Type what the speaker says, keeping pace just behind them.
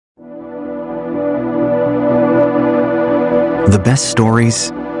The best stories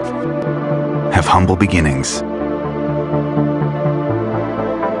have humble beginnings.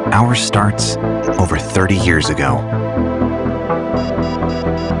 Ours starts over 30 years ago.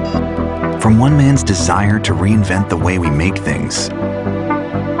 From one man's desire to reinvent the way we make things,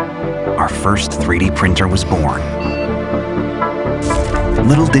 our first 3D printer was born.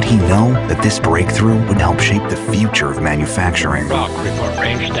 Little did he know that this breakthrough would help shape the future of manufacturing. Rock, report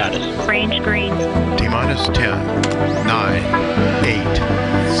range status. Range green. T-minus 10, 9, 8,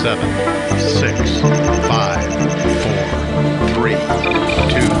 7, 6, 5, 4, 3,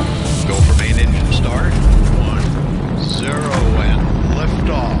 2. Go for main engine start. 1, 0, and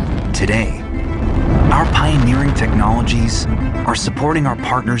liftoff. Today, our pioneering technologies are supporting our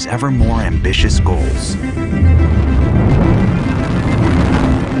partners' ever more ambitious goals.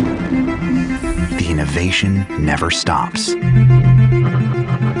 The innovation never stops.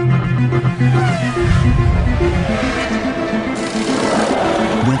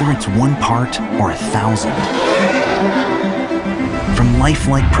 Whether it's one part or 1,000, from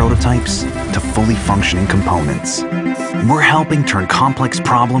lifelike prototypes to fully functioning components, we're helping turn complex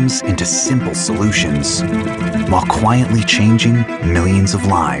problems into simple solutions while quietly changing millions of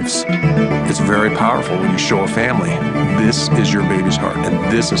lives. It's very powerful when you show a family, this is your baby's heart,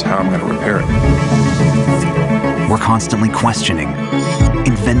 and this is how I'm going to repair it. We're constantly questioning,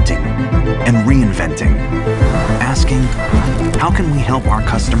 inventing, and reinventing, asking, how can we help our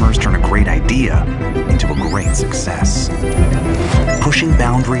customers turn a great idea into a great success? Pushing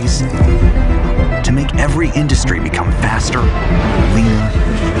boundaries to make every industry become faster, leaner,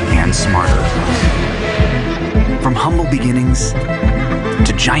 and smarter. From humble beginnings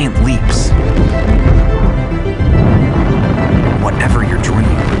to giant leaps. Whatever your dream,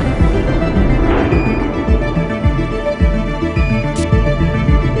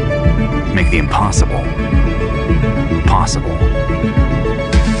 make the impossible possible.